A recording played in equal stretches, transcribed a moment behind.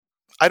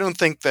don't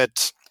think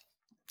that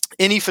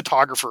any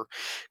photographer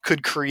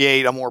could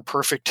create a more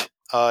perfect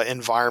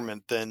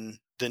environment than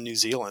New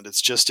Zealand.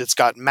 It's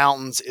got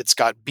mountains, it's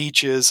got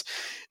beaches,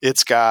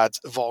 it's got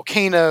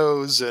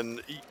volcanoes,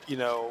 and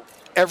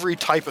every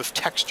type of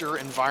texture,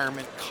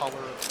 environment,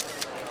 color.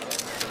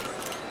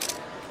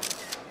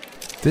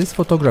 This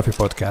photography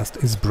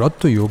podcast is brought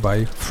to you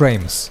by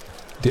Frames,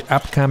 the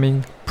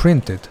upcoming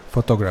printed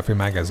photography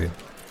magazine.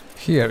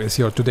 Here is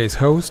your today's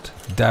host,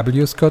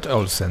 W. Scott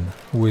Olsen,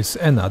 with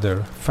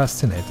another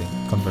fascinating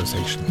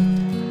conversation.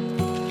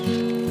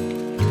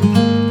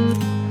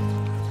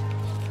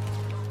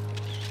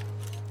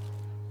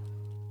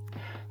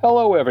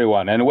 Hello,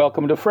 everyone, and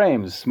welcome to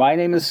Frames. My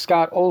name is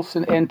Scott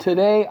Olsen, and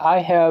today I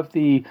have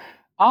the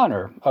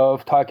honor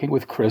of talking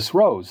with Chris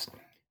Rose.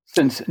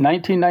 Since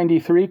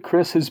 1993,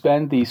 Chris has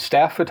been the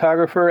staff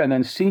photographer and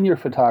then senior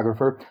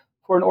photographer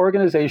for an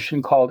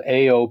organization called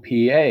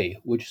AOPA,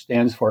 which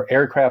stands for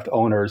Aircraft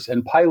Owners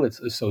and Pilots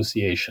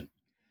Association.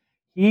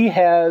 He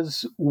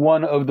has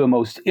one of the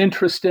most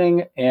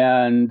interesting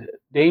and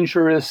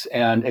dangerous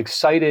and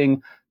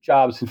exciting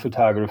jobs in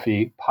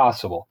photography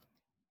possible.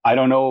 I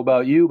don't know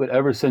about you, but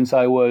ever since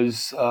I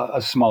was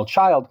a small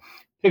child,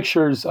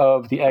 pictures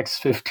of the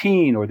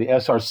X-15 or the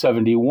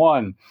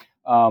SR-71,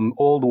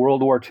 old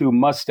World War II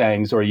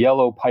Mustangs or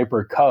yellow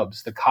Piper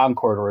Cubs, the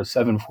Concorde or a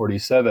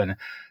 747,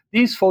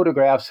 these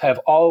photographs have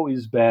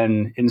always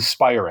been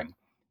inspiring.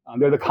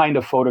 They're the kind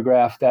of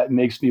photograph that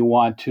makes me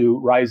want to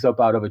rise up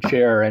out of a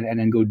chair and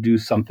then go do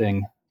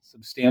something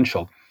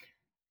substantial.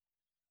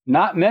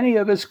 Not many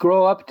of us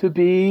grow up to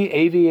be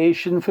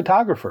aviation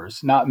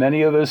photographers. Not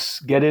many of us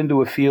get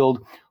into a field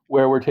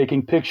where we're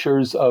taking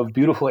pictures of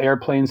beautiful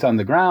airplanes on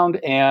the ground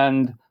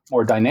and,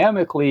 more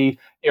dynamically,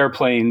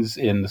 airplanes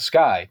in the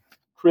sky.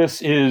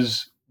 Chris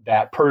is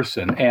that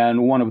person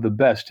and one of the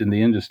best in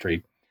the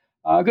industry.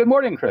 Good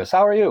morning, Chris.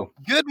 How are you?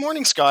 Good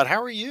morning, Scott.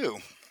 How are you?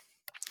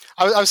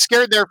 I was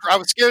scared there. I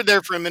was scared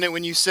there for a minute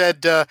when you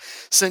said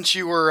since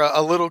you were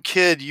a little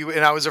kid,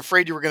 and I was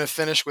afraid you were going to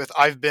finish with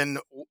I've been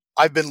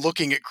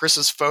looking at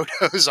Chris's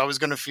photos. I was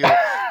going to feel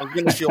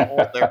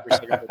old there for a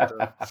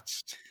second.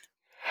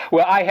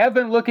 Well, I have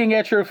been looking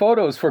at your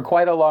photos for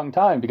quite a long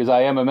time because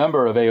I am a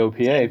member of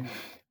AOPA,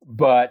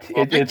 but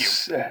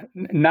it's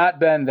not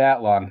been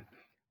that long.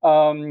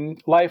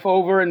 Life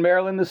over in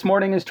Maryland this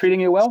morning is treating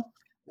you well?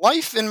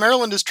 Life in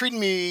Maryland is treating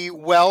me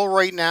well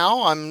right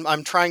now.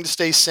 I'm trying to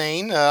stay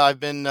sane. I've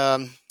been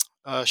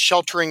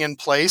sheltering in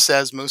place,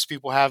 as most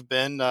people have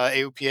been.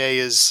 AOPA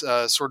is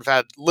sort of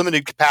had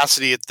limited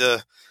capacity at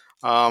the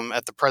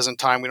present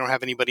time. We don't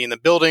have anybody in the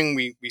building.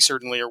 We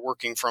certainly are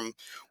working from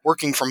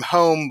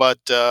home, but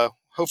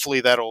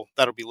hopefully that'll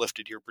be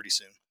lifted here pretty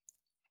soon.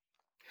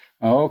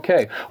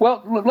 Okay.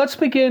 Well, let's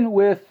begin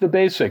with the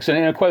basics,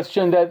 and a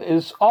question that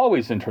is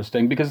always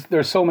interesting because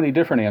there's so many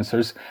different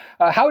answers.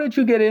 How did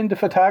you get into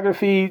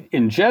photography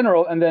in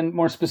general, and then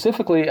more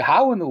specifically,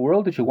 how in the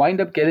world did you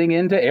wind up getting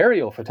into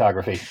aerial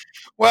photography?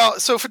 Well,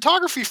 so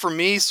photography for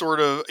me,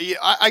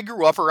 I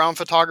grew up around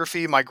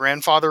photography. My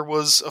grandfather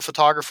was a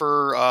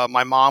photographer.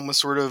 My mom was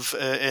sort of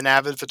an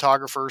avid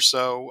photographer,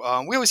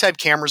 so we always had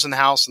cameras in the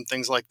house and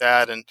things like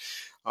that. And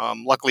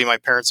luckily, my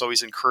parents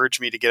always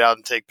encouraged me to get out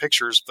and take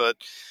pictures, but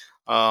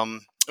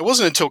it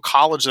wasn't until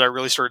college that I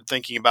really started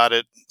thinking about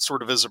it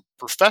sort of as a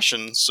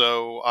profession.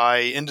 So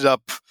I ended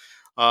up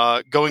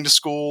going to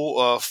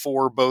school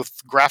for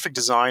both graphic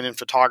design and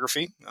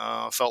photography.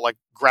 Felt like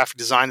graphic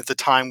design at the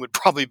time would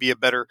probably be a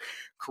better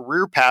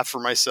career path for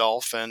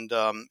myself. And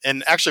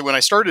actually, when I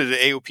started at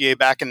AOPA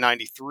back in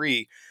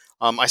 '93,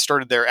 I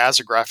started there as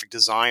a graphic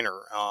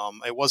designer.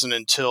 It wasn't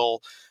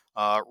until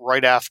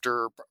right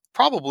after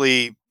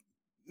probably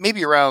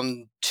maybe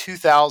around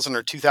 2000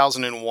 or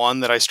 2001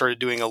 that I started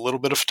doing a little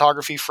bit of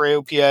photography for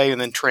AOPA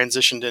and then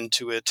transitioned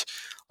into it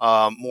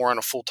more on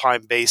a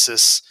full-time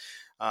basis,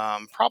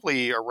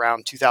 probably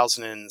around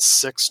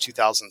 2006,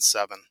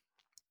 2007.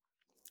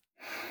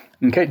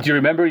 Okay. Do you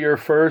remember your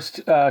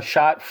first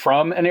shot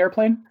from an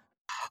airplane?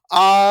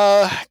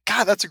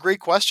 God, that's a great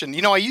question.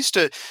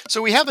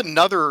 So we have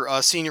another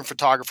senior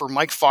photographer,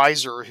 Mike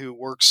Pfizer, who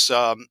works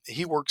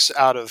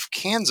out of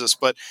Kansas,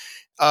 but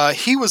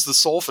he was the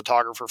sole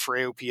photographer for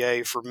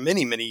AOPA for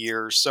many, many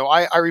years. So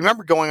I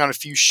remember going on a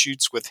few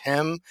shoots with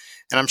him,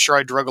 and I'm sure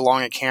I drug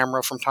along a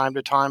camera from time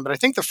to time. But I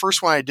think the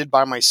first one I did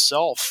by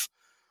myself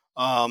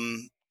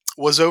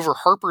was over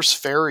Harper's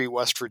Ferry,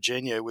 West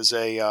Virginia. It was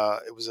a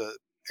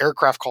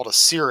aircraft called a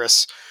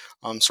Cirrus,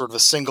 sort of a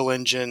single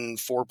engine,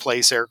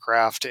 4-place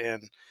aircraft.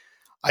 And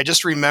I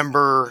just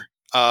remember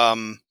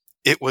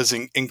it was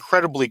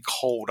incredibly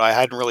cold. I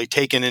hadn't really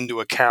taken into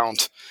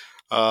account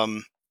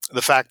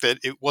the fact that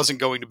it wasn't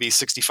going to be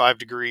 65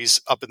 degrees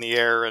up in the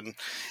air, and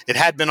it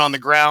had been on the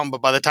ground.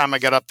 But by the time I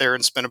got up there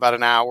and spent about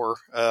an hour,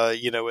 at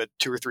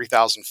 2,000 or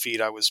 3,000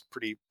 feet, I was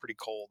pretty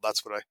cold.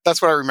 That's what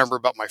I remember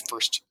about my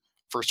first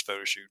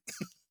photo shoot.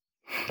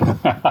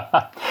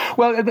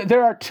 Well,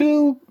 there are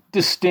two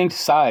distinct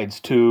sides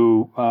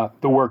to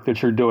the work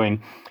that you're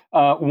doing.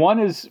 One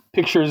is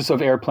pictures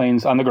of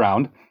airplanes on the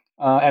ground.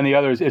 and the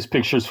other is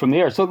pictures from the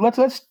air. So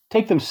let's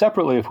take them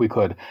separately if we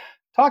could.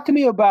 Talk to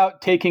me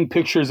about taking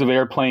pictures of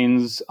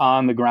airplanes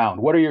on the ground.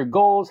 What are your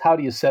goals? How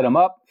do you set them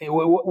up?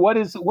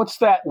 What's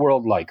that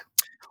world like?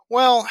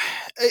 Well,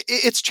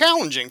 it's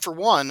challenging for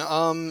one.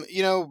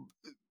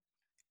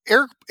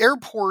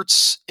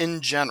 Airports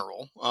in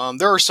general.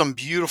 There are some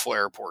beautiful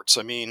airports.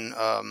 I mean,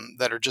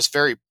 that are just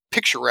very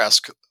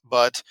picturesque,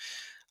 but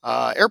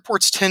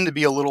airports tend to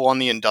be a little on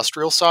the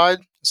industrial side.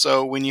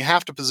 So when you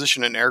have to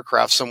position an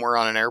aircraft somewhere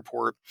on an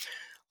airport,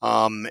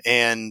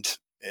 and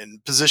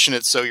position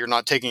it so you're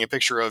not taking a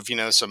picture of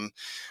some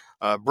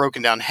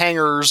broken down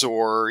hangars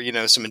or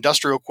some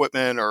industrial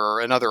equipment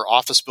or another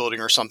office building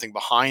or something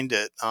behind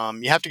it,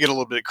 you have to get a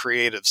little bit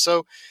creative.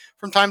 So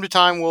from time to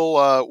time,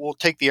 we'll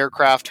take the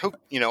aircraft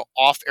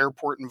off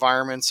airport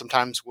environments.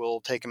 Sometimes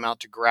we'll take them out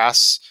to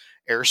grass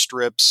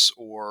airstrips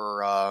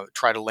or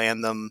try to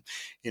land them.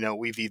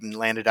 We've even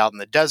landed out in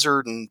the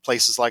desert and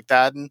places like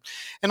that. And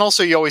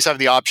also you always have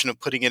the option of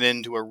putting it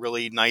into a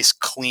really nice,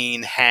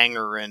 clean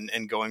hangar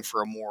and going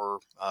for a more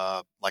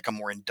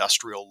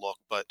industrial look.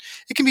 But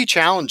it can be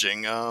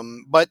challenging.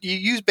 But you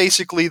use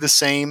basically the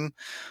same,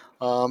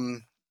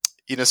 some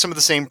of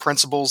the same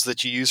principles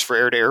that you use for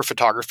air-to-air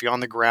photography on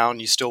the ground.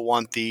 You still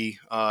want the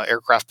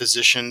aircraft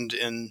positioned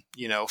in,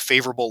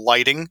 favorable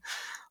lighting.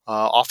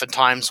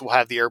 Oftentimes we'll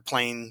have the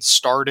airplane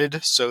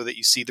started so that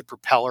you see the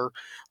propeller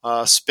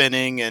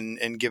spinning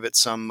and give it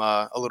some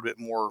a little bit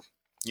more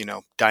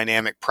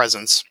dynamic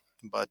presence.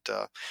 But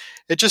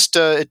it just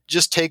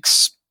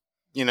takes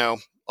a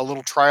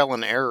little trial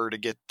and error to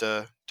get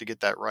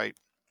that right.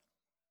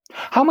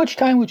 How much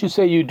time would you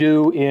say you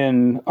do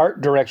in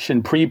art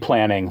direction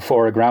pre-planning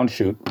for a ground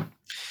shoot?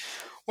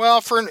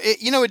 Well,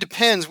 it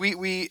depends.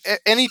 We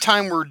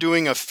anytime we're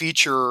doing a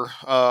feature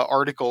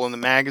article in the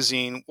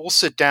magazine, we'll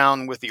sit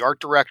down with the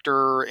art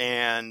director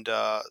and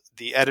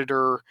the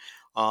editor,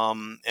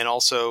 and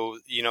also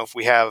if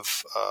we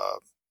have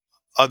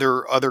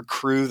other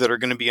crew that are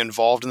going to be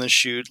involved in the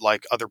shoot,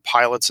 like other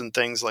pilots and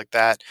things like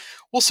that,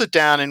 we'll sit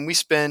down and we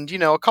spend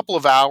a couple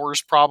of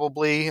hours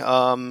probably,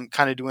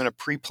 kind of doing a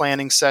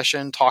pre-planning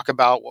session, talk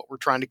about what we're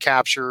trying to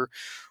capture.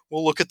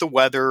 We'll look at the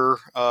weather.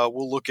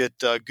 We'll look at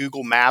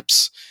Google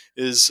Maps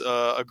is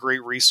a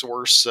great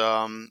resource.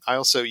 I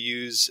also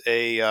use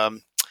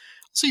an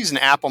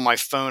app on my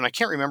phone. I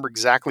can't remember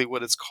exactly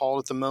what it's called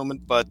at the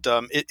moment, but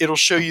it'll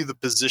show you the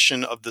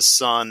position of the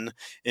sun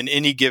in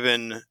any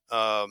given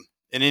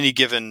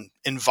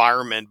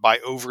environment by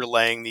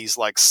overlaying these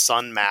like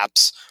sun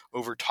maps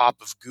over top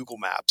of Google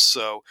Maps.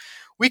 So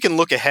we can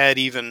look ahead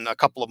even a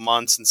couple of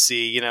months and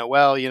see,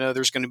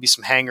 there's going to be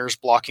some hangars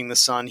blocking the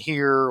sun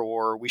here,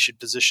 or we should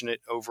position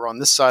it over on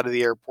this side of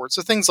the airport.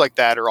 So things like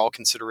that are all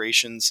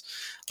considerations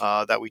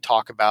that we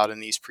talk about in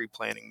these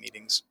pre-planning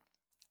meetings.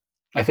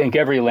 I think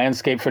every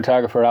landscape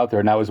photographer out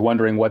there now is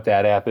wondering what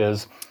that app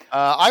is.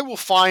 I will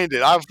find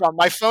it.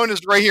 My phone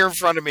is right here in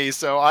front of me,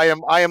 so I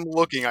am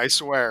looking. I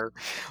swear,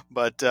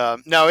 but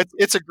no,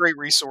 it's a great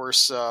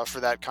resource for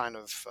that kind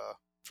of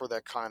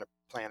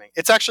planning.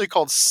 It's actually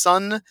called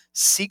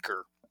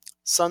Sunseeker.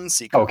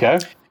 Okay.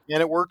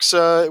 And it works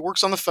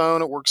on the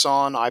phone. It works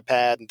on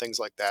iPad and things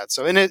like that.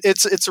 So, and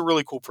it's a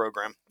really cool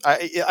program.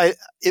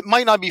 It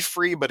might not be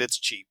free, but it's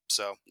cheap.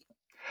 So.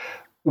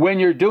 When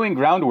you're doing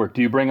groundwork,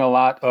 do you bring a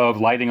lot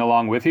of lighting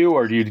along with you,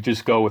 or do you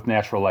just go with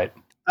natural light?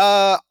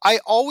 I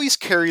always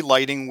carry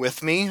lighting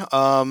with me,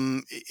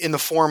 in the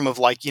form of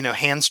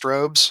hand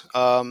strobes.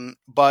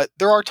 But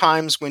there are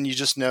times when you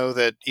just know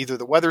that either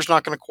the weather's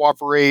not going to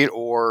cooperate,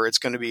 or it's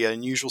going to be an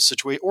unusual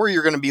situation, or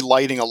you're going to be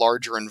lighting a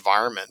larger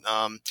environment.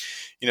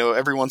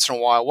 Every once in a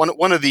while,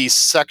 one of these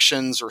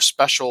sections or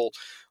special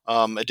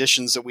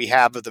editions that we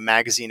have of the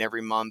magazine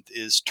every month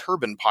is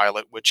Turbine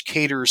Pilot, which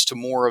caters to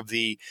more of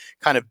the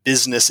kind of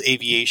business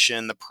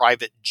aviation, the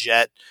private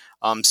jet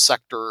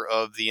sector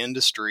of the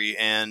industry.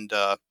 And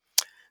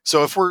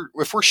so if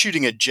we're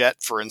shooting a jet,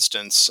 for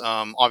instance,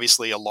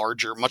 obviously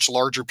much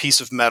larger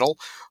piece of metal,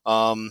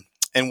 and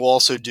we'll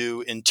also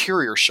do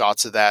interior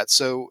shots of that.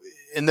 So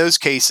in those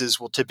cases,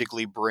 we'll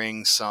typically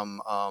bring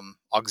some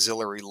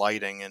auxiliary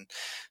lighting. And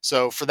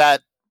so for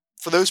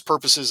those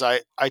purposes,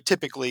 I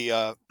typically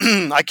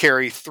I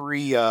carry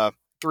three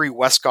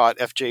Westcott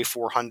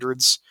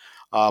FJ400s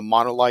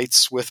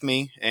monolights with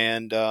me,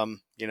 and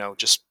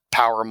just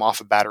power them off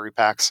of battery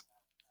packs.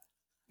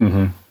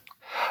 Mm-hmm.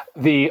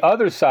 The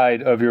other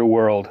side of your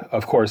world,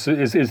 of course,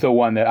 is the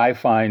one that I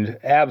find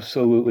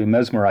absolutely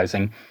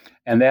mesmerizing,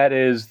 and that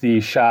is the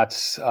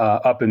shots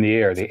up in the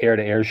air, the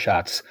air-to-air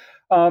shots.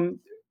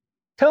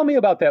 Tell me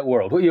about that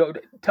world.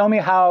 Tell me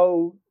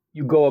how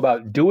you go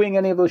about doing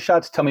any of those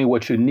shots. Tell me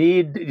what you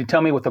need.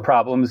 Tell me what the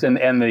problems and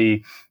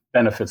the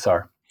benefits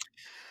are.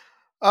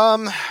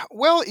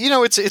 Well,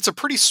 it's a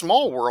pretty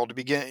small world to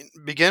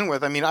begin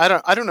with. I mean, I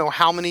don't know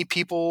how many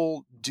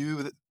people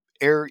do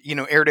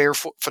air-to-air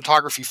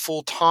photography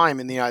full time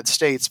in the United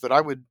States, but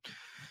I would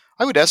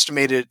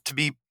estimate it to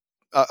be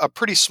a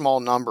pretty small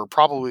number,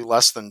 probably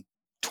less than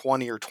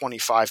 20 or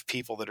 25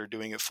 people that are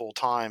doing it full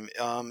time.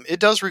 It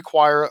does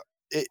require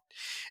it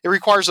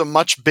requires a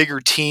much bigger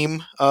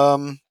team,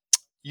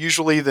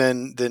 usually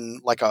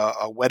than like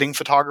a wedding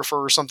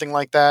photographer or something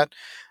like that.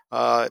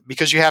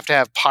 Because you have to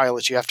have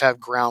pilots, you have to have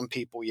ground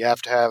people, you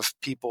have to have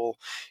people,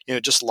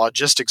 just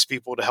logistics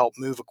people to help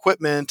move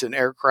equipment and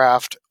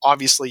aircraft.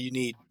 Obviously, you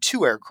need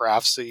two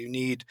aircraft, so you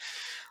need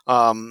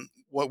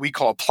what we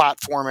call a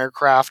platform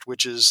aircraft,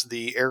 which is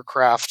the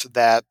aircraft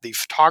that the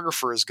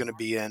photographer is going to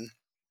be in.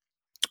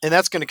 And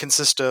that's going to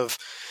consist of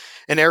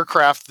an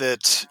aircraft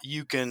that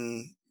you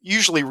can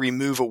usually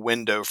remove a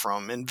window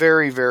from. In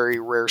very, very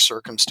rare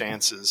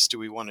circumstances do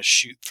we want to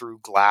shoot through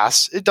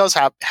glass. It does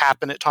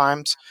happen at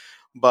times,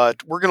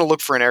 but we're going to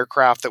look for an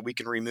aircraft that we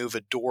can remove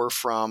a door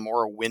from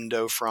or a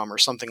window from or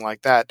something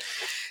like that.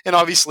 And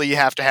obviously you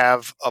have to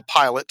have a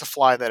pilot to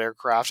fly that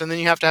aircraft, and then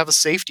you have to have a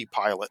safety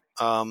pilot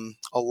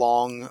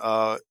along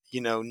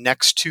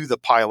next to the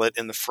pilot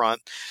in the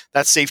front.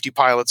 That safety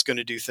pilot's going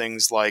to do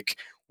things like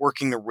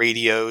working the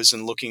radios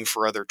and looking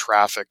for other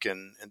traffic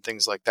and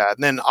things like that.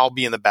 And then I'll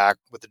be in the back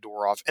with the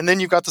door off. And then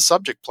you've got the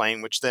subject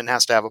plane, which then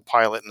has to have a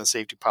pilot and a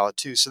safety pilot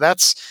too. So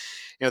that's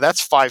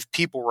 5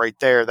 people right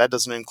there. That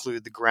doesn't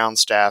include the ground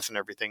staff and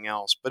everything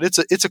else. But it's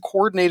a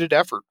coordinated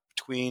effort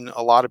between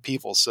a lot of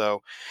people.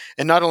 So,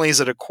 and not only is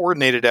it a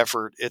coordinated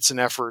effort, it's an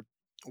effort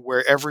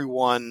where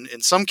everyone, in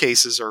some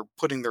cases, are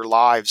putting their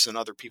lives in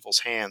other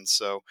people's hands.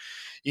 So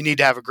you need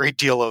to have a great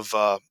deal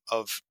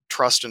of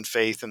trust and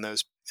faith in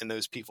those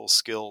people's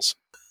skills.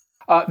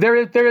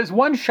 There is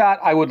one shot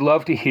I would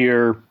love to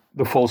hear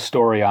the full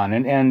story on,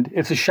 and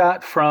it's a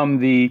shot from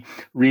the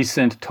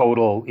recent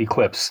total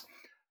eclipse,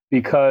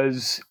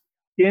 because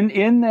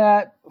in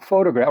that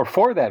photograph, or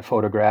for that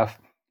photograph,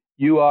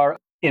 you are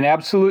in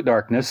absolute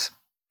darkness,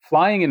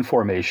 flying in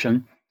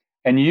formation,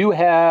 and you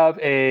have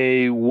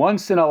a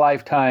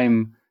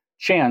once-in-a-lifetime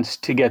chance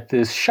to get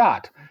this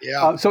shot.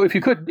 Yeah. So if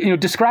you could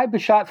describe the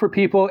shot for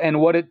people and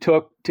what it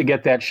took to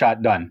get that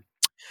shot done.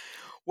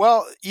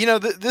 Well,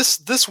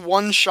 this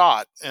one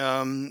shot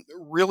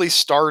really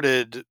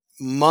started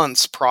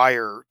months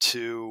prior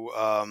to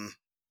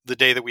the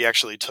day that we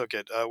actually took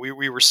it.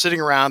 We were sitting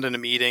around in a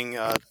meeting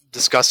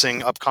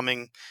discussing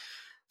upcoming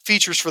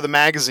features for the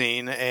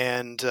magazine,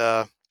 and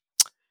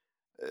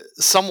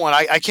someone,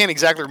 I can't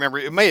exactly remember,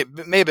 it may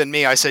have been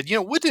me. I said,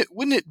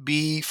 wouldn't it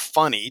be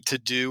funny to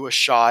do a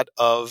shot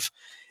of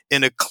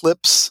an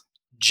Eclipse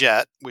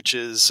jet, which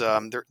is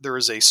there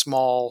is a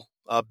small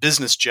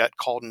business jet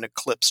called an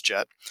Eclipse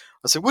jet.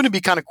 I said, wouldn't it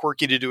be kind of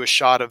quirky to do a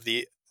shot of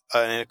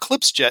an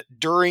Eclipse jet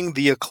during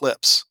the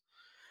eclipse?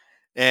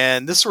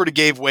 And this sort of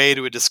gave way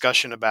to a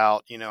discussion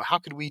about, how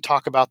could we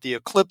talk about the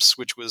eclipse,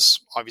 which was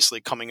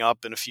obviously coming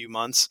up in a few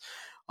months.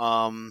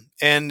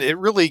 And it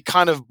really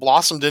kind of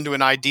blossomed into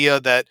an idea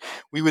that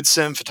we would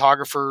send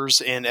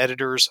photographers and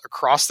editors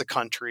across the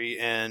country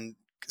and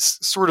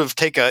sort of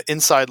take an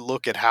inside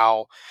look at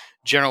how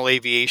general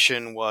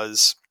aviation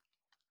was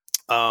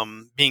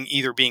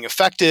being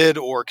affected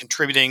or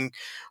contributing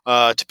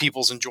to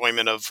people's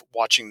enjoyment of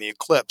watching the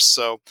eclipse.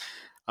 So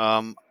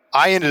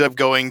I ended up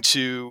going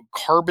to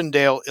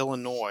Carbondale,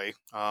 Illinois,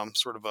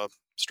 sort of a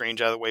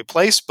strange out of the way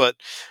place, but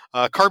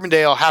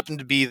Carbondale happened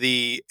to be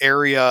the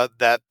area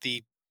that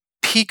the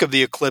peak of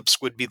the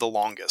eclipse would be the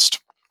longest.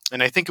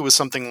 And I think it was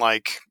something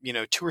like,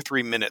 2 or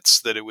 3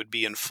 minutes that it would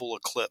be in full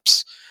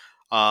eclipse.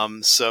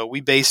 So we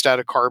based out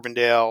of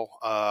Carbondale.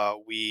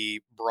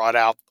 We brought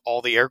out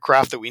all the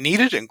aircraft that we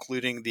needed,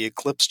 including the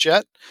Eclipse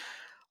jet.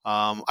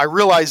 I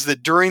realized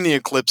that during the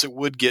eclipse it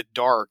would get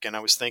dark, and I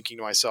was thinking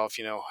to myself,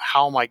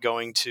 how am I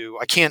going to?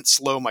 I can't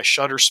slow my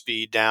shutter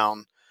speed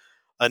down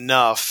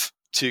enough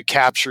to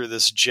capture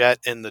this jet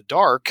in the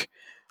dark,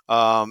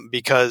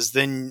 because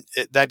then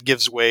that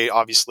gives way,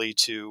 obviously,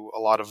 to a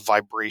lot of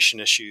vibration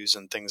issues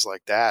and things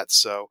like that.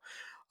 So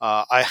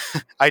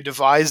I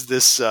devised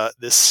this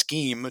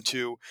scheme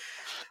to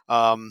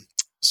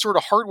sort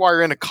of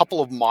hardwire in a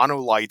couple of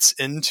monolights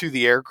into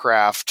the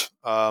aircraft,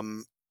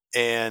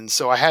 and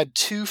so I had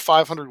 2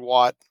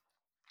 500-watt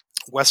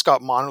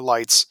Westcott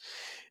monolights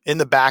in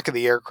the back of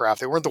the aircraft.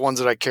 They weren't the ones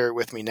that I carry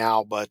with me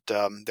now, but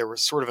there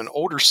was sort of an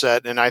older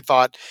set, and I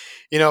thought,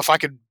 if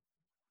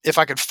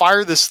I could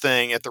fire this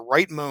thing at the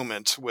right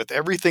moment with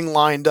everything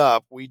lined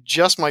up, we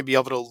just might be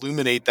able to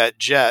illuminate that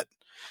jet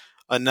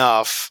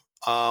enough.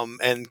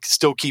 And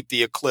still keep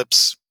the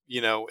eclipse,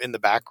 in the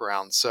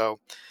background. So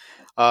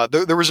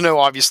there was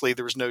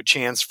no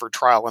chance for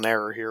trial and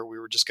error here. We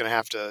were just going to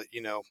have to,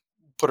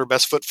 put our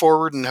best foot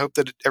forward and hope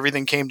that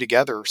everything came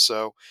together.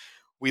 So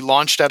we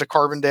launched out of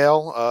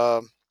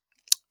Carbondale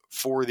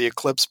for the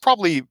eclipse,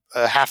 probably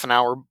a half an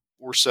hour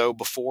or so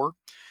before,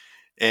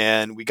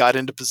 and we got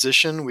into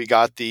position. We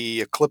got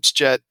the Eclipse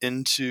jet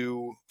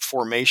into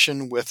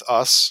formation with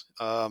us.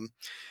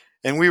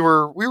 And we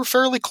were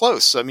fairly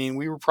close. I mean,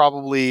 we were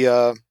probably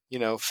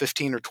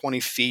 15 or 20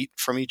 feet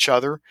from each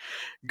other,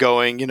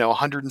 going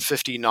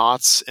 150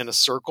 knots in a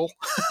circle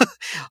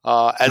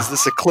as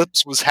this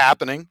eclipse was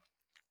happening.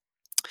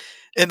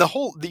 And the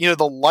whole,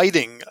 the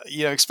lighting,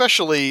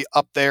 especially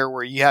up there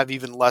where you have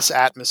even less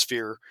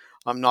atmosphere.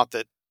 Not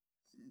that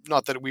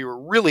not that we were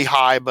really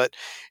high, but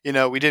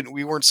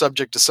we weren't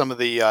subject to some of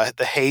the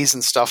haze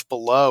and stuff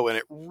below, and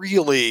it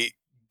really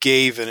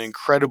gave an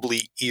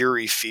incredibly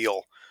eerie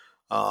feel.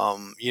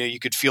 You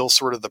could feel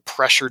sort of the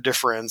pressure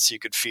difference. You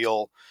could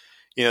feel,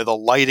 the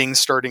lighting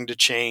starting to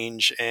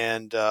change,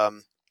 and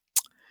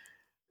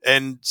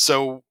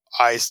so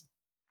I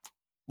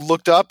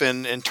looked up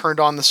and turned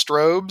on the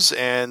strobes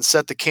and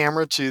set the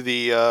camera to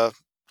the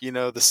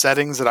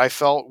settings that I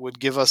felt would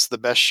give us the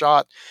best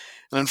shot.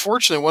 And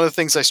unfortunately, one of the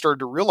things I started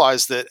to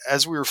realize that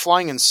as we were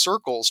flying in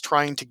circles,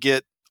 trying to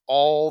get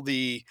all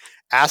the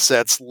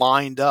assets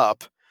lined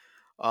up,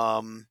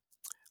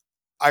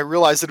 I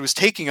realized that it was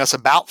taking us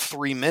about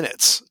 3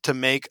 minutes to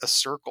make a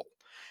circle.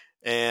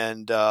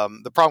 And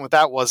the problem with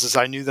that is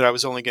I knew that I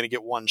was only going to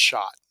get one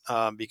shot,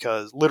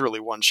 because literally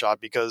one shot,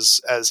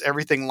 because as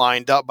everything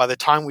lined up, by the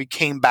time we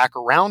came back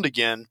around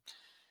again,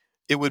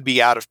 it would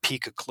be out of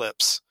peak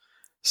eclipse.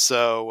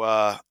 So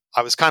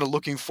I was kind of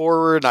looking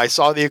forward, and I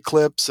saw the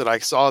eclipse, and I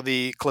saw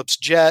the eclipse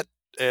jet,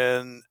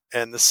 and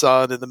the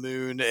sun and the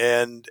moon,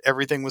 and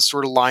everything was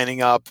sort of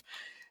lining up.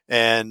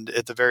 And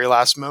at the very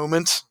last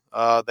moment,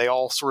 they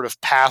all sort of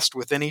passed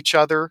within each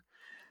other.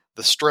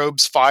 The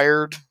strobes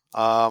fired.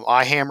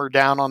 I hammered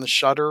down on the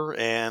shutter,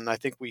 and I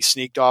think we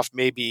sneaked off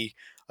maybe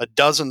a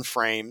dozen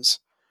frames,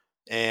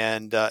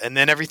 and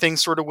then everything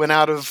sort of went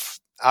out of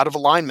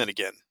alignment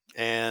again.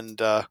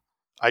 And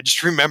I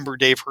just remember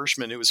Dave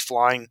Hirschman, who was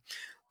flying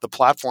the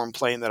platform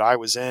plane that I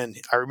was in.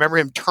 I remember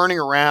him turning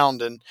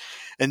around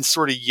and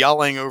sort of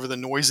yelling over the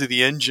noise of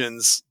the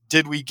engines,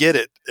 "Did we get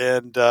it?"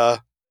 And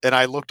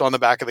I looked on the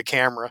back of the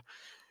camera,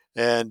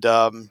 and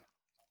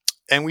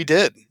we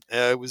did.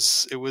 It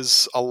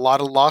was a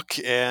lot of luck,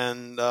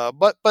 and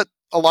but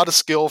a lot of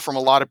skill from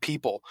a lot of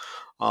people,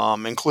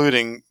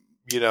 including,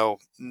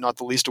 not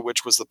the least of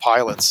which was the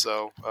pilots.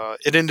 So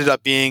it ended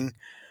up being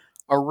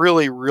a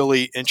really,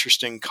 really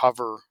interesting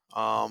cover,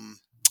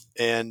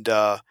 and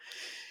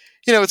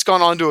it's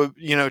gone on to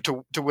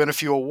to win a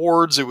few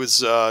awards. It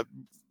was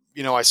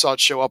I saw it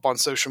show up on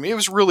social media. It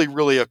was really,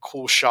 really a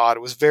cool shot.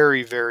 It was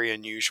very, very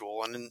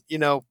unusual, and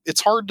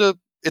it's hard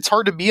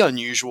to be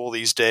unusual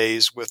these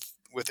days with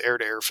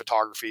air-to-air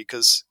photography,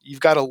 because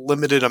you've got a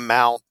limited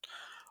amount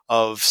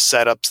of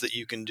setups that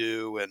you can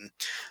do, and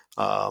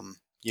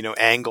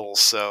angles.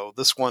 So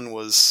this one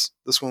was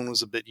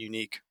a bit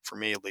unique for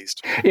me, at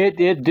least.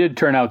 It did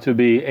turn out to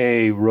be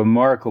a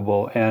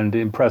remarkable and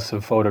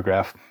impressive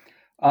photograph.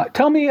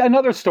 Tell me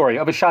another story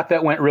of a shot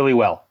that went really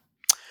well.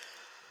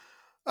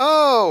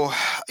 Oh,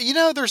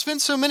 there's been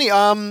so many.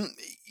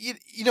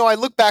 I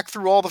look back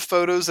through all the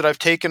photos that I've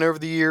taken over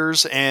the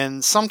years,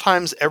 and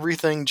sometimes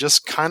everything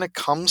just kind of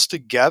comes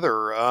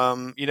together.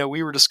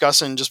 We were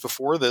discussing just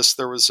before this,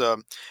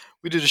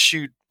 we did a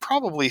shoot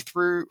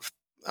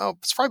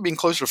it's probably been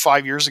closer to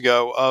 5 years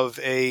ago, of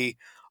a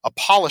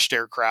polished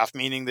aircraft,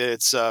 meaning that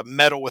it's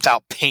metal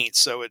without paint.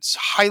 So it's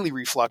highly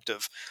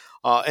reflective.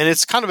 And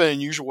it's kind of an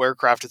unusual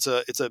aircraft. It's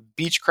a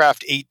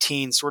Beechcraft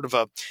 18, sort of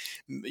a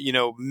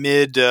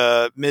mid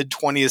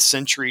 20th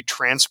century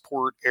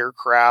transport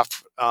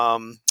aircraft,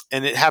 and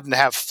it happened to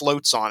have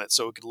floats on it,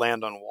 so it could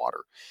land on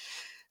water.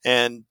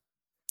 And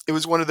it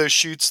was one of those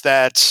shoots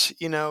that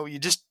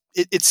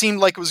it seemed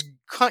like it was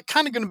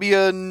kind of going to be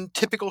a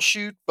typical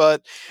shoot,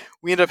 but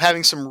we ended up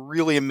having some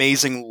really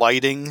amazing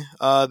lighting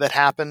that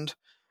happened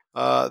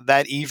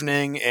that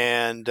evening,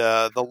 and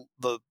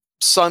the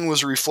sun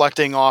was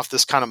reflecting off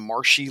this kind of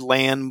marshy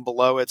land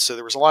below it, so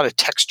there was a lot of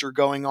texture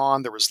going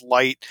on. There was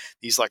light,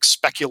 these like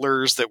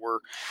speculars that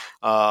were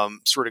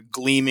sort of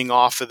gleaming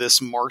off of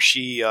this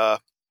marshy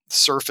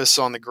surface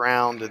on the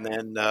ground, and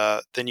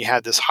then you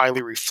had this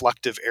highly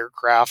reflective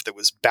aircraft that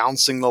was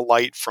bouncing the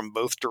light from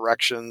both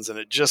directions, and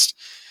it just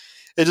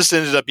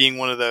ended up being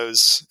one of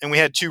those. And we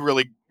had two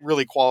really,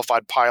 really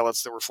qualified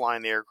pilots that were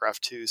flying the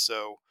aircraft too,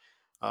 so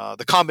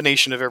the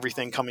combination of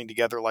everything coming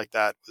together like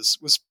that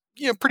was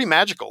pretty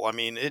magical. I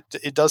mean,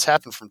 it does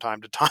happen from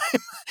time to time.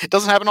 It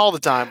doesn't happen all the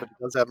time, but it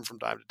does happen from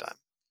time to time.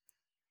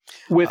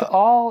 With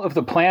all of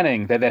the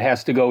planning that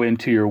has to go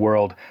into your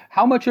world,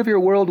 how much of your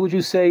world would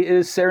you say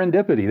is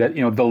serendipity? That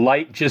the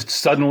light just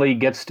suddenly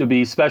gets to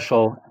be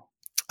special.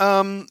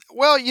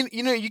 Well,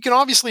 you can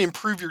obviously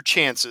improve your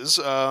chances.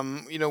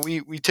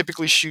 We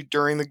typically shoot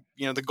during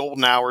the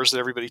golden hours that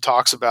everybody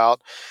talks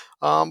about,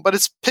 but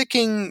it's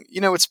picking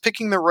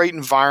the right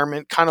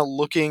environment, kind of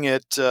looking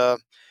at.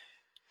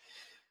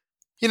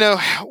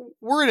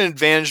 We're at an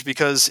advantage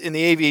because in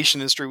the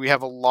aviation industry, we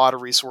have a lot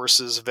of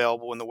resources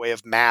available in the way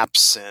of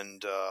maps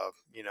and,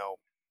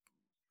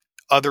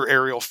 other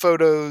aerial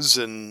photos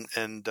and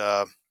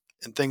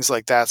things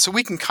like that. So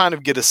we can kind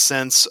of get a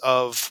sense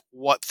of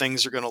what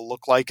things are going to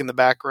look like in the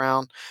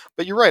background.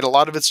 But you're right. A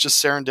lot of it's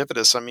just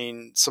serendipitous. I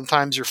mean,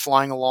 sometimes you're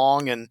flying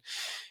along and,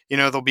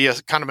 there'll be a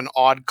kind of an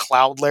odd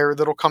cloud layer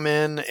that'll come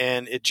in,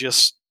 and it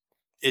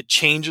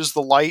changes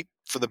the light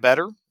for the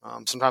better.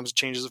 Sometimes it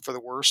changes it for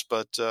the worse,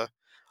 but,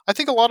 I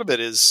think a lot of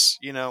it is,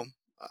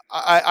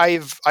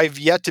 I've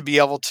yet to be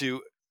able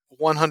to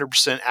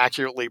 100%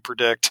 accurately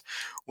predict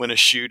when a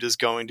shoot is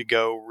going to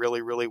go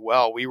really, really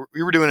well. We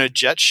were doing a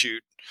jet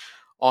shoot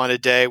on a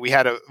day. We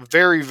had a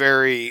very,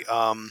 very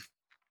a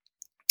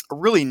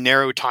really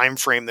narrow time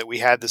frame that we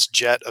had this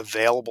jet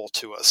available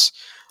to us.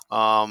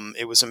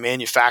 It was a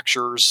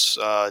manufacturer's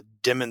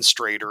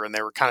demonstrator, and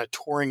they were kind of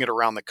touring it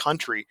around the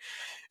country.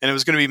 And it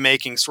was going to be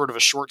making sort of a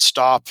short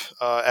stop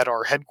at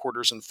our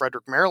headquarters in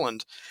Frederick,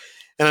 Maryland.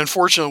 And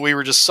unfortunately, we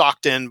were just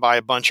socked in by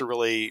a bunch of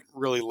really,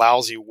 really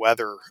lousy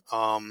weather.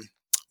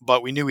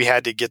 But we knew we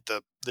had to get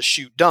the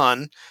shoot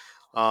done.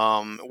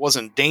 It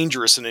wasn't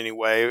dangerous in any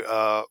way,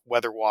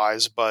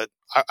 weather-wise, but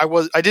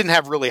I didn't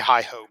have really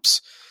high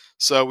hopes.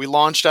 So we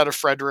launched out of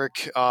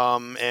Frederick,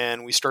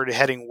 and we started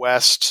heading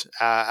west,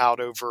 out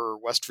over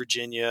West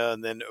Virginia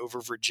and then over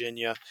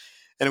Virginia.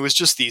 And it was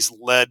just these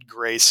lead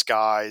gray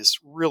skies,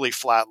 really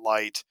flat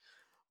light.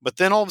 But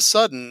then all of a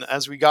sudden,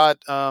 as we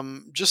got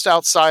just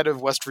outside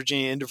of West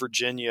Virginia into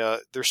Virginia,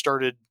 there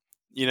started,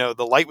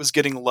 the light was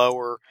getting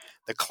lower,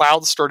 the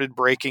clouds started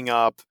breaking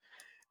up,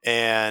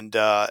 and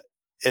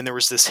there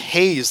was this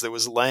haze that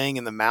was laying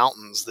in the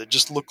mountains that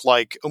just looked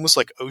like almost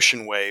like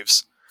ocean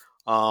waves.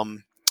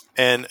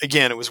 And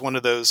again, it was one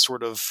of those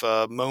sort of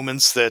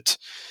moments that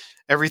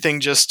everything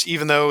just,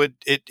 even though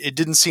it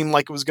didn't seem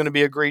like it was going to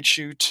be a great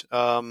shoot,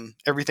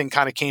 everything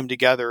kind of came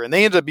together. And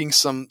they ended up being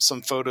some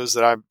photos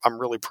that I'm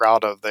really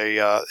proud of. They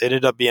it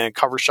ended up being a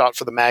cover shot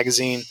for the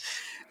magazine.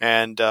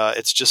 And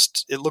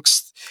it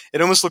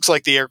almost looks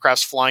like the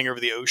aircraft's flying over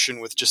the ocean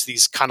with just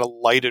these kind of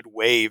lighted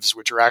waves,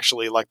 which are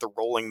actually like the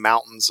rolling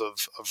mountains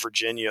of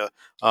Virginia,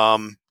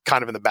 kind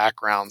of in the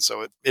background.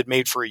 So it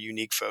made for a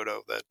unique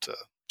photo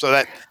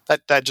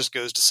that just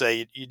goes to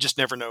say you just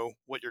never know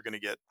what you're going to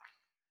get.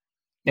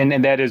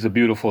 And that is a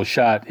beautiful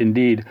shot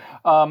indeed.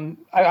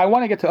 I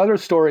want to get to other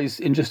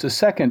stories in just a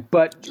second,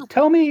 but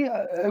tell me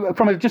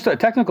from just a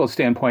technical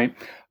standpoint,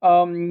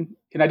 and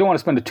I don't want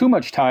to spend too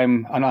much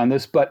time on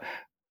this, but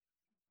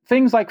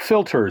things like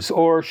filters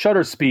or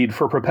shutter speed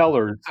for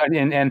propellers,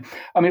 and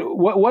I mean,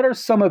 what are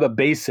some of the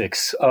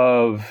basics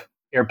of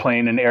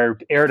airplane and air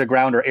to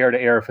ground or air to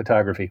air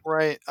photography?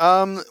 Right.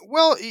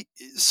 Well,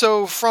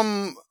 so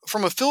from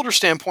a filter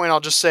standpoint, I'll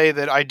just say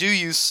that I do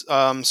use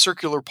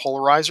circular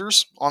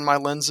polarizers on my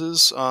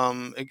lenses,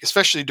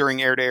 especially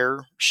during air to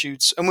air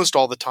shoots, almost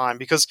all the time,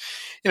 because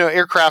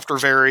aircraft are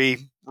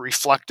very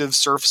reflective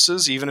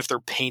surfaces, even if they're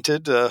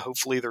painted.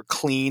 Hopefully, they're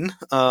clean,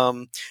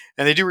 and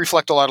they do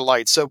reflect a lot of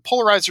light. So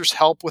polarizers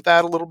help with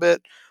that a little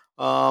bit.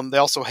 They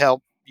also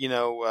help,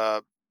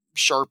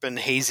 sharpen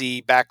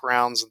hazy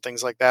backgrounds and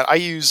things like that. I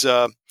use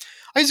a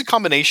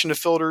combination of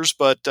filters,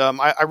 but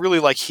I really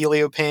like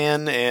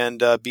Heliopan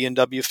and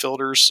B&W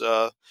filters.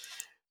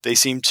 They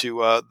seem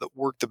to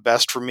work the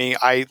best for me.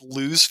 I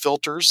lose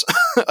filters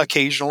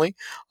occasionally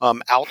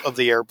out of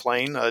the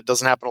airplane. It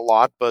doesn't happen a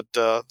lot, but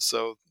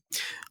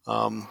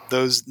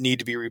those need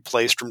to be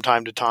replaced from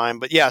time to time.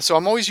 But yeah, so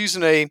I'm always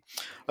using a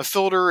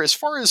filter. As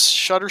far as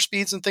shutter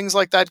speeds and things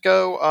like that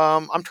go,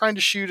 I'm trying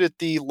to shoot at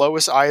the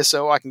lowest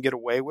ISO I can get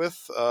away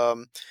with.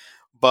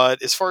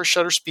 But as far as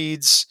shutter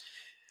speeds,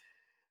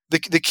 the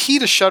key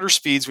to shutter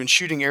speeds when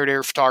shooting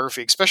air-to-air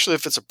photography, especially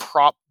if it's a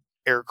prop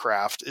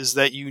aircraft, is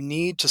that you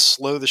need to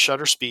slow the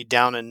shutter speed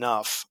down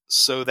enough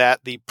so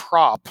that the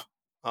prop,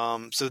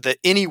 so that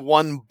any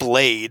one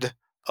blade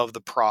of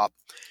the prop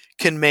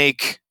can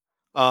make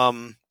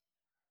a,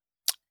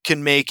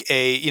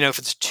 if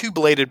it's a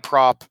two-bladed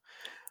prop,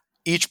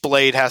 each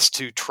blade has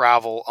to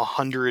travel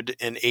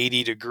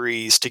 180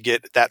 degrees to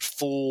get that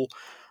full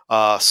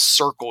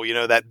circle,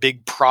 that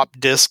big prop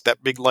disc,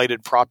 that big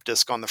lighted prop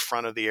disc on the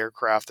front of the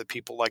aircraft that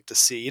people like to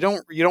see. You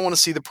don't want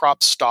to see the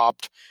prop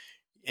stopped,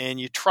 and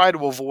you try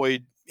to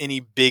avoid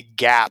any big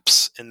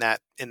gaps in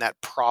that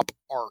prop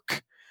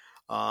arc.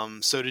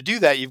 So to do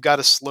that, you've got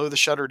to slow the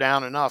shutter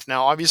down enough.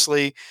 Now,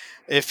 obviously,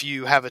 if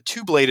you have a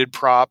two-bladed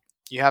prop,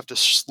 you have to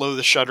slow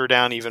the shutter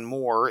down even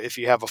more. If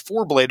you have a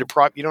four-bladed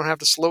prop, you don't have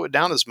to slow it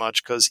down as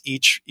much because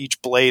each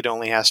blade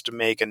only has to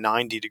make a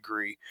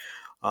 90-degree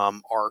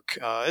arc.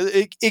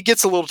 It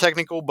gets a little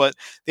technical, but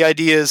the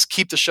idea is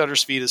keep the shutter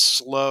speed as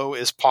slow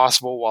as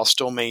possible while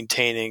still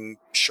maintaining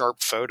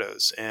sharp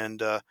photos.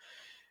 And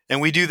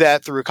we do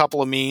that through a couple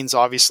of means.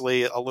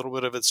 Obviously, a little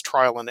bit of it's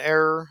trial and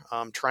error,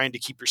 trying to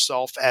keep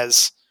yourself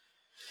as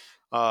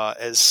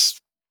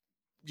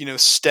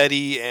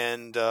steady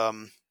and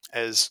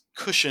as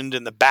cushioned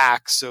in the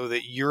back so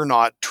that you're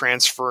not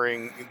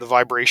transferring the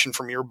vibration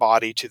from your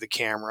body to the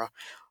camera.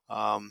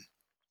 And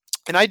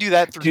I do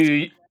that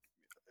through...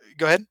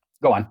 Go ahead.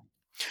 Go on.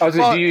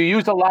 Do you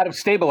use a lot of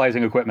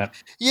stabilizing equipment?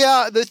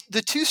 Yeah,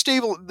 the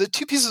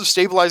two pieces of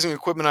stabilizing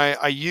equipment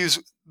I use,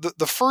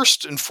 the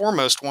first and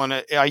foremost one,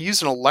 I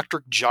use an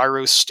electric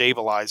gyro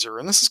stabilizer,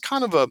 and this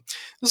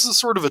is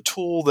sort of a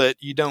tool that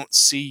you don't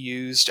see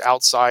used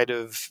outside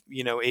of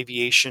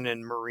aviation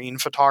and marine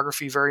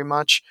photography very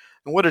much.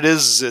 And what it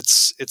is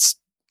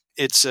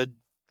it's a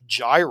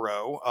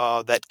gyro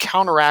that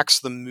counteracts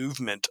the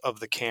movement of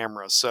the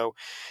camera. So,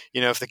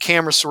 if the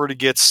camera sort of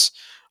gets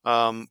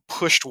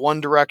pushed one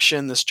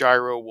direction, this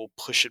gyro will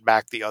push it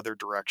back the other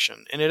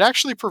direction. And it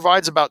actually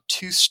provides about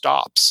 2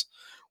 stops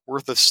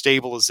worth of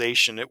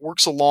stabilization. It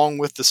works along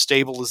with the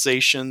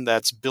stabilization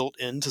that's built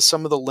into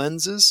some of the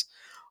lenses.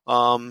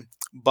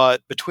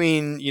 But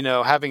between,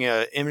 having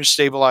an image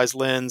stabilized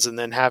lens and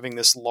then having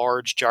this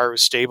large gyro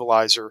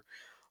stabilizer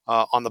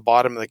on the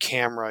bottom of the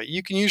camera,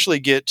 you can usually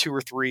get 2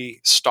 or 3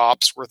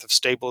 stops worth of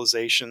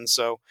stabilization.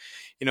 So,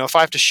 if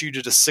I have to shoot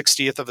at a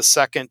 60th of a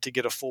second to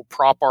get a full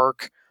prop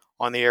arc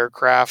on the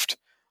aircraft,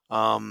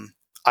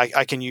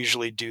 I can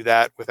usually do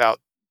that without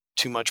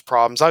too much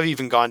problems. I've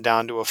even gone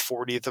down to a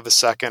 40th of a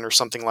second or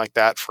something like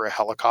that for a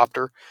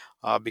helicopter,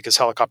 because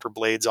helicopter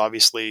blades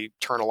obviously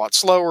turn a lot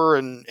slower,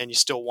 and you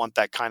still want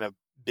that kind of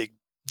big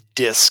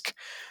disc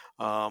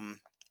on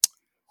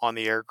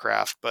the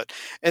aircraft.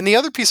 And the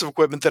other piece of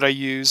equipment that I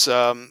use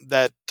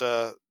that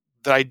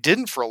I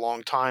didn't for a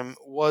long time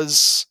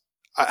was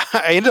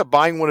I ended up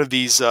buying one of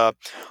these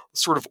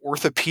sort of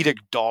orthopedic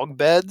dog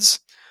beds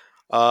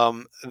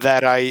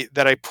that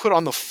I put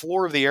on the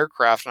floor of the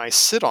aircraft, and I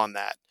sit on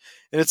that.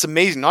 And it's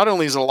amazing. Not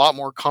only is it a lot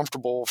more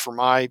comfortable for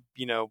my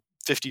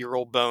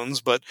 50-year-old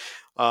bones, but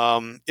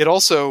it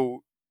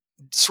also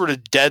sort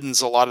of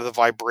deadens a lot of the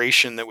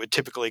vibration that would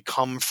typically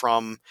come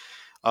from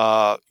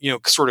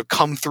sort of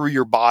come through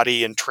your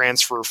body and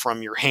transfer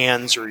from your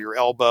hands or your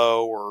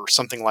elbow or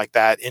something like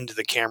that into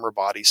the camera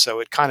body. So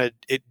it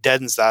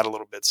deadens that a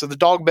little bit. So the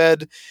dog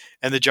bed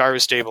and the gyro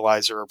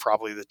stabilizer are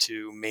probably the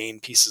 2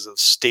 main pieces of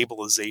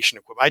stabilization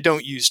equipment. I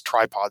don't use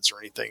tripods or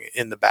anything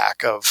in the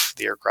back of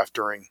the aircraft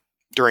during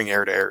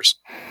air-to-airs.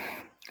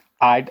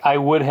 I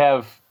would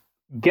have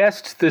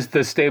guessed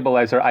the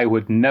stabilizer. I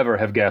would never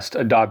have guessed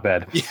a dog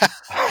bed. Yeah,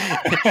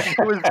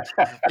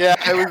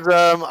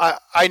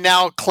 I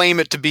now claim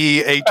it to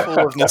be a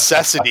tool of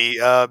necessity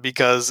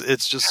because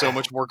it's just so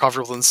much more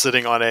comfortable than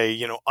sitting on a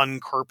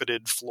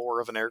uncarpeted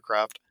floor of an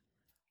aircraft.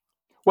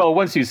 Well,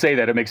 once you say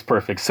that, it makes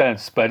perfect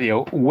sense. But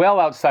well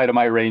outside of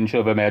my range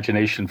of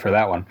imagination for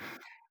that one.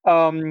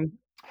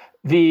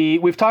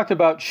 We've talked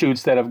about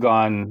shoots that have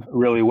gone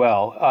really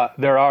well.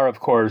 There are, of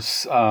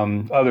course,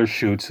 other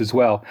shoots as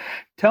well.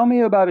 Tell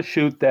me about a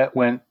shoot that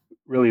went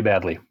really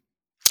badly.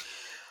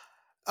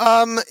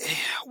 Well,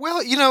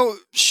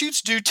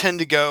 shoots do tend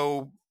to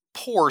go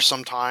poor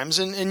sometimes,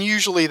 and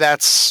usually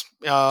that's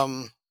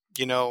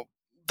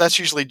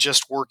usually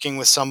just working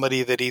with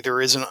somebody that either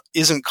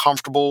isn't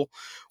comfortable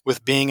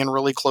with being in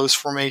really close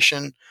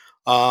formation,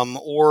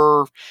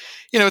 or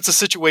it's a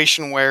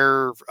situation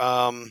where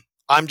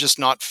I'm just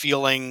not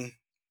feeling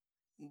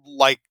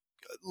like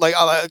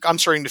I'm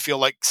starting to feel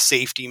like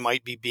safety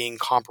might be being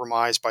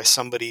compromised by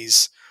somebody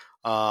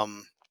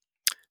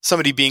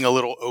being a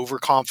little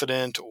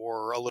overconfident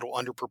or a little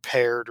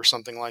underprepared or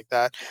something like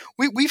that.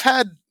 We've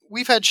had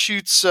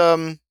shoots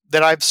that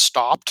I've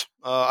stopped.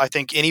 I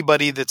think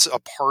anybody that's a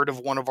part of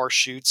one of our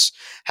shoots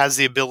has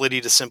the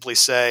ability to simply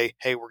say,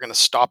 "Hey, we're going to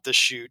stop this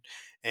shoot,"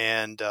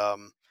 and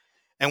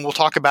we'll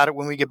talk about it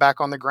when we get back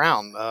on the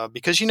ground,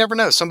 because you never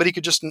know. Somebody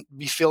could just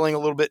be feeling a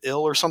little bit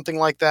ill or something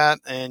like that,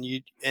 and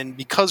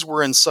because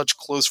we're in such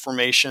close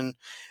formation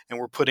and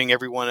we're putting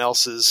everyone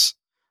else's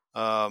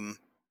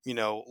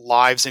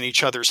lives in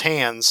each other's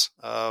hands,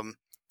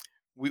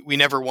 we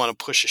never want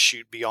to push a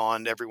shoot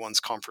beyond everyone's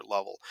comfort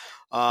level.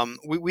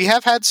 We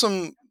have had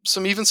some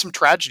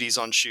tragedies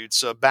on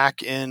shoots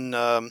back in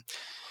I'm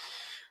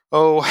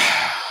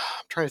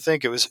trying to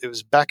think. It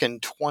was back in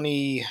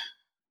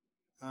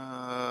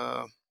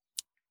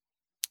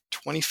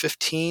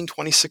 2015,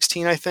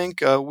 2016, I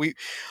think. I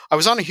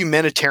was on a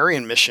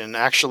humanitarian mission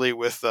actually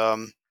with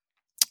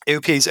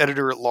AOPA's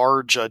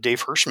editor-at-large,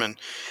 Dave Hirschman,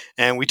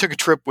 and we took a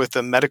trip with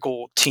a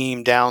medical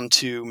team down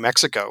to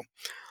Mexico.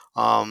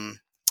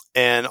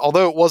 And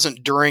although it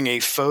wasn't during a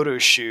photo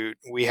shoot,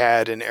 we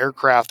had an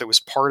aircraft that was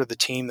part of the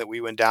team that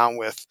we went down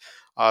with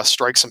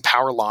strike some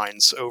power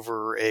lines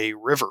over a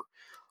river.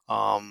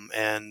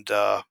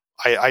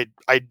 I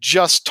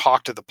just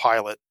talked to the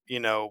pilot,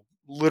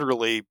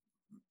 literally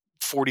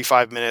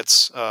 45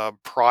 minutes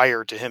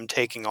prior to him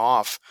taking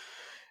off,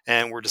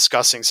 and we're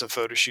discussing some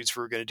photo shoots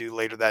we were going to do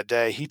later that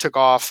day. He took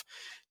off,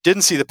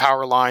 didn't see the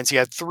power lines. He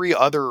had 3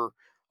 other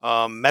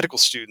medical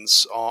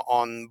students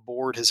on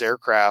board his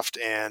aircraft,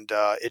 and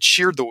it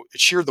sheared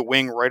the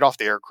wing right off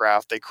the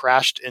aircraft. They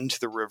crashed into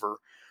the river.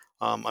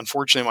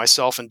 Unfortunately,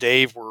 myself and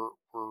Dave were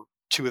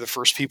 2 of the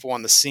first people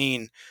on the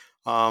scene.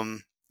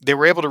 They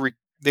were able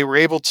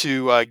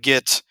to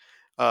get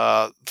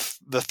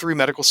the 3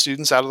 medical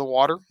students out of the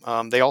water.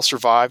 They all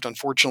survived.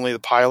 Unfortunately, the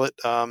pilot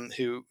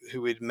who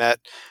we'd met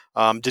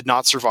did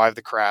not survive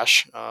the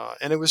crash,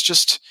 and it was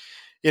just,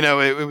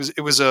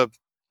 it was a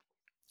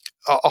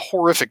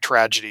horrific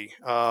tragedy.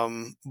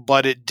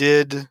 But it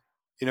did,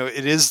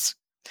 it is,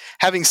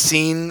 having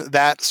seen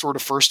that sort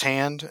of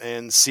firsthand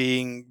and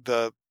seeing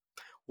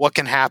what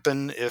can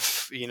happen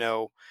if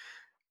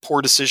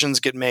poor decisions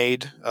get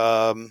made.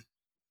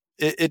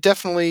 It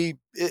definitely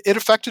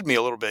affected me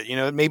a little bit.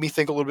 It made me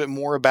think a little bit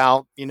more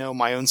about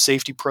my own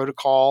safety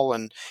protocol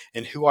and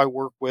who I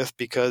work with,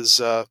 because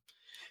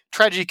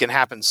tragedy can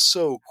happen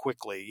so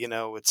quickly.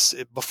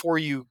 Before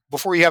you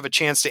have a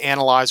chance to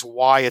analyze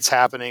why it's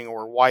happening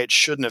or why it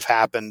shouldn't have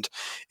happened,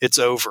 it's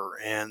over.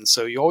 And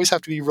so you always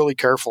have to be really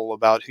careful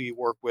about who you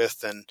work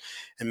with and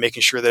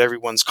making sure that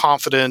everyone's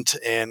confident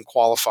and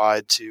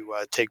qualified to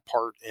take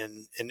part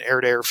in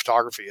air-to-air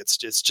photography.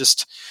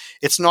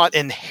 It's not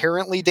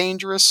inherently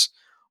dangerous,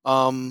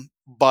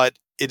 but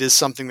it is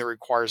something that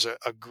requires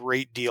a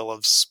great deal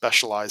of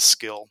specialized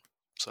skill.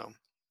 So.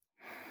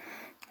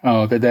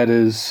 Oh, that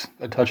is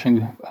a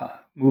touching,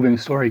 moving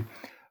story.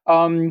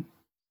 On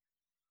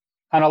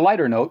a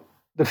lighter note,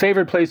 the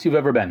favorite place you've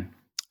ever been?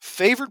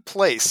 Favorite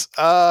place?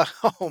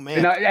 Oh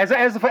man, as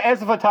a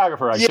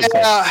photographer, I should say.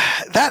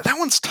 that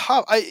one's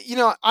tough.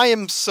 I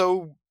am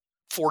so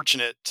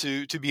fortunate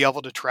to be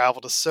able to travel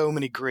to so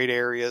many great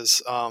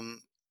areas,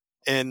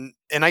 and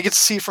I get to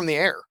see from the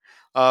air,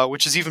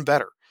 which is even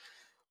better.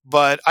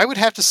 But I would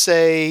have to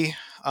say,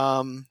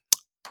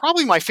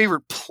 probably my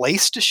favorite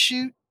place to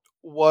shoot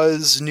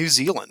was New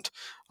Zealand.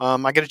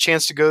 I got a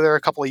chance to go there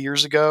a couple of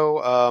years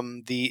ago.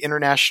 The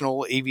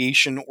International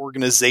Aviation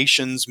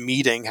Organization's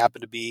meeting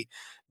happened to be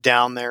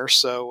down there.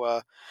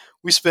 So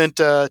we spent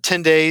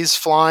 10 days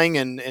flying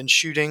and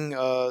shooting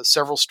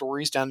several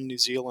stories down in New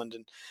Zealand.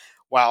 And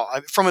wow,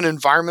 from an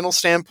environmental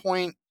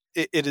standpoint,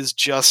 it is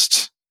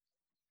just,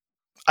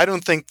 I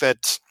don't think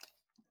that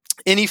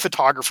any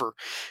photographer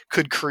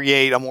could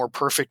create a more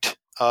perfect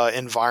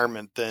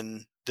environment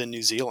than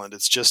New Zealand.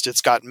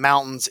 It's got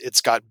mountains,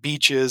 it's got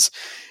beaches,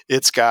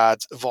 it's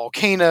got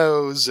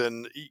volcanoes,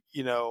 and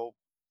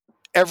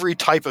every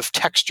type of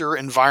texture,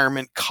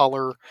 environment,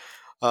 color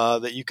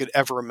that you could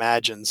ever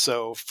imagine.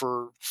 So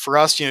for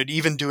us,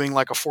 even doing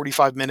like a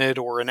 45-minute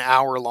or an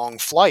hour-long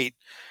flight,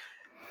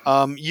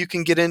 you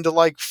can get into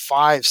like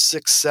 5,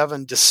 6,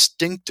 7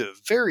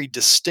 very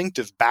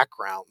distinctive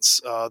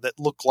backgrounds that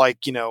look like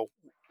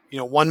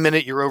 1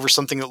 minute you're over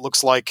something that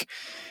looks like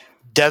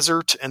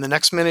desert, and the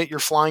next minute you're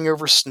flying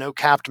over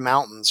snow-capped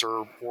mountains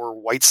or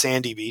white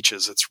sandy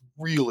beaches. It's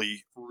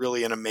really,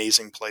 really an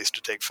amazing place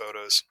to take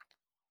photos.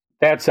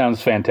 That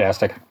sounds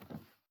fantastic.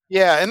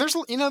 Yeah, and there's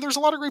a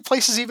lot of great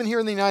places even here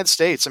in the United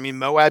States. I mean,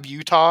 Moab,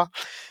 Utah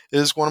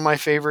is one of my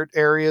favorite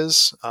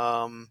areas.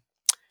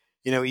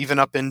 Even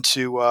up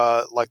into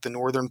like the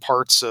northern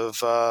parts of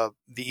the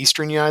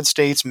eastern United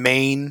States,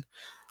 Maine,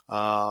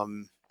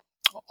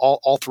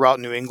 all throughout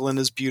New England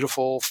is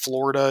beautiful.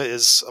 Florida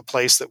is a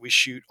place that we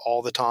shoot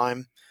all the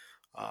time.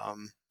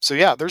 So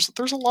yeah, there's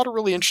a lot of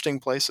really interesting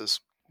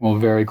places. Well,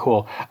 very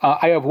cool.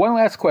 I have one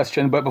last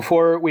question, but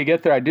before we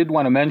get there, I did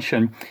want to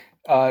mention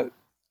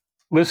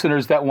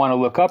listeners that want to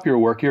look up your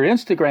work. Your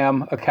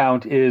Instagram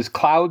account is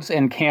Clouds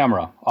and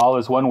Camera, all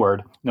is one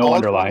word, no all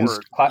underlines.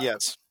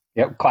 Yes.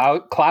 Yep,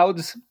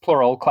 clouds,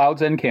 plural,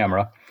 Clouds and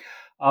Camera.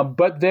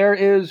 But there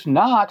is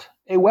not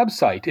a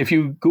website. If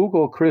you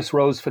Google Chris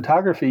Rose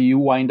Photography, you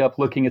wind up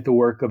looking at the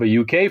work of a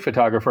UK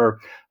photographer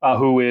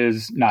who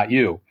is not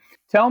you.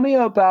 Tell me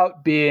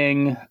about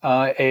being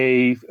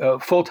a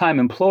full-time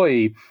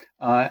employee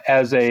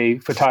as a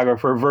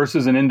photographer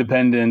versus an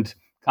independent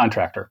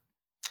contractor.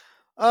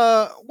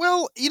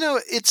 Well,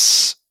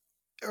 it's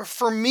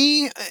for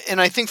me,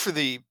 and I think for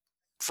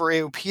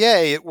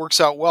AOPA, it works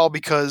out well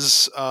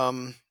because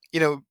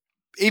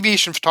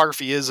aviation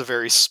photography is a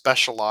very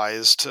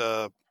specialized,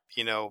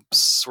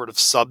 sort of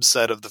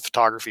subset of the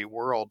photography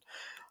world.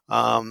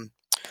 But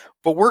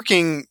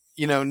working,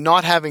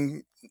 not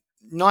having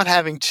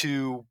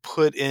to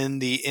put in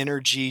the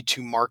energy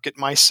to market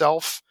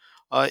myself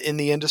in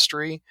the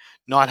industry,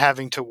 not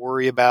having to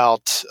worry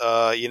about,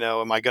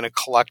 am I going to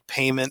collect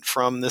payment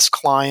from this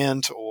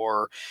client,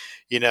 or,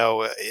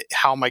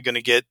 how am I going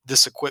to get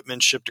this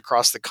equipment shipped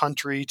across the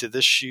country to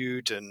this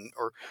shoot,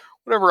 or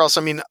whatever else.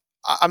 I mean,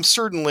 I'm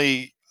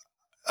certainly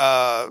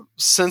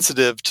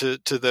sensitive to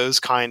those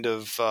kind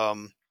of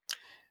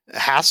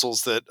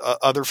hassles that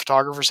other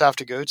photographers have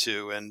to go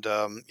to, and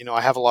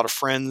I have a lot of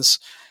friends,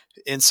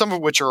 and some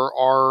of which are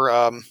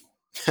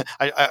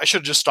I should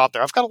have just stopped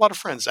there. I've got a lot of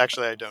friends.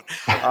 Actually, I don't.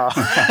 I've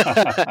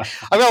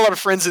got a lot of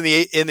friends in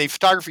the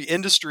photography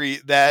industry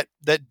that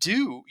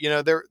do.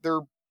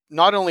 They're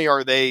not only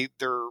are they're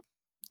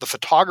the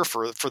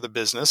photographer for the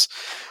business,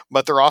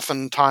 but they're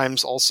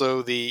oftentimes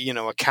also the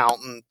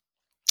accountant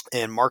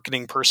and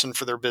marketing person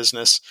for their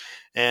business,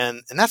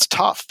 and that's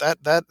tough.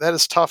 That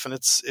is tough, and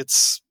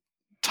it's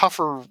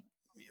tougher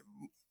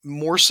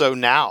more so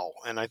now,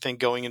 and I think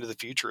going into the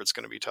future it's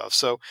going to be tough.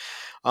 So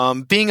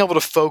being able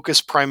to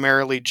focus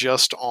primarily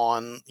just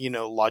on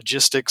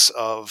logistics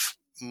of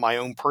my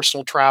own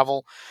personal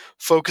travel,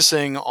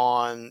 focusing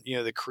on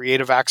the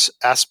creative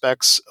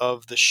aspects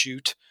of the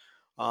shoot.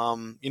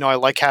 I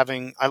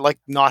like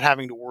not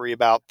having to worry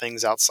about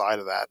things outside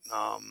of that.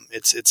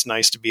 It's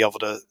nice to be able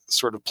to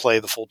sort of play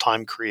the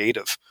full-time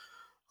creative.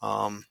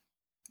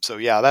 So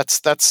yeah, that's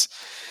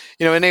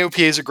and AOPA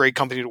is a great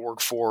company to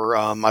work for.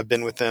 I've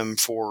been with them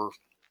for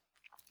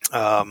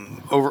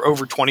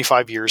over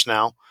 25 years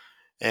now,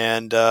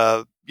 and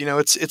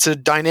it's a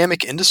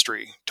dynamic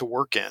industry to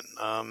work in.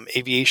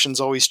 Aviation's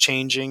always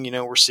changing.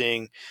 We're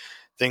seeing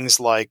things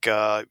like,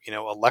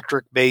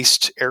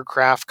 electric-based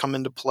aircraft come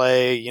into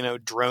play.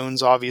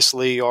 Drones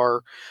obviously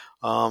are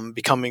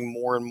becoming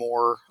more and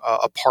more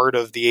a part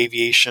of the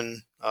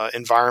aviation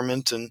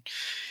environment. And,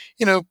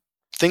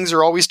 things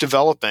are always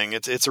developing.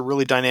 It's a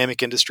really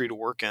dynamic industry to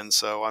work in.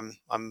 So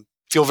I'm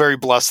feel very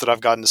blessed that I've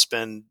gotten to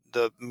spend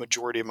the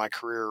majority of my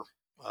career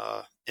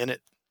in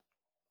it.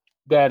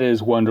 That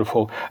is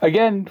wonderful.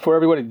 Again, for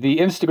everybody, the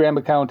Instagram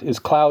account is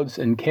Clouds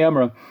and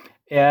Camera.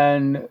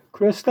 And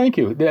Chris, thank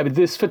you.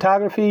 This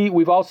photography,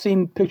 we've all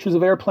seen pictures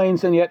of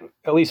airplanes, and yet,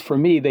 at least for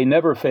me, they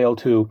never fail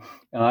to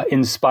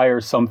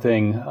inspire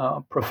something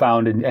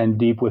profound and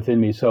deep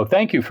within me. So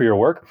thank you for your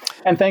work,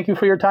 and thank you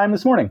for your time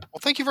this morning.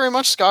 Well, thank you very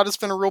much, Scott. It's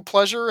been a real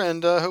pleasure,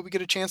 and I hope we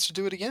get a chance to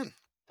do it again.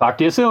 Talk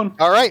to you soon.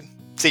 All right.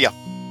 See ya.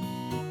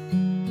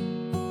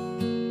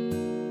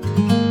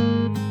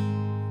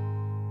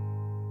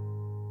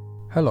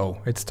 Hello,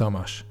 it's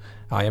Tomasz.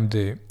 I am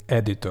the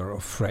editor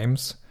of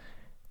Frames.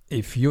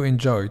 If you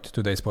enjoyed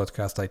today's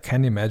podcast, I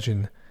can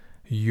imagine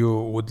you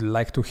would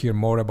like to hear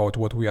more about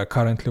what we are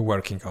currently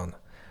working on.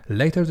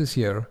 Later this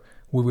year,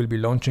 we will be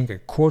launching a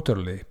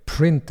quarterly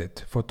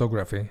printed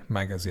photography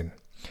magazine.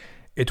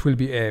 It will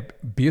be a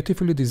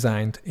beautifully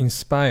designed,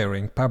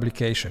 inspiring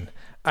publication.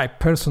 I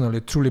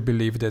personally truly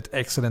believe that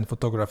excellent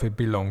photography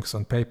belongs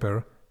on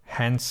paper,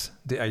 hence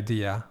the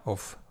idea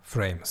of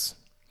Frames.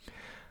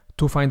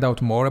 To find out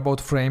more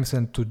about Frames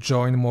and to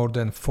join more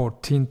than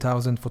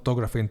 14,000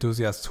 photography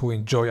enthusiasts who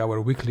enjoy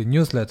our weekly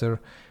newsletter,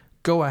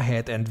 go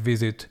ahead and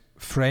visit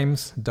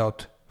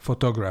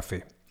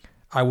frames.photography.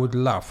 I would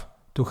love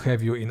to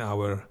have you in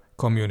our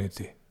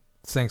community.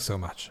 Thanks so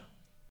much.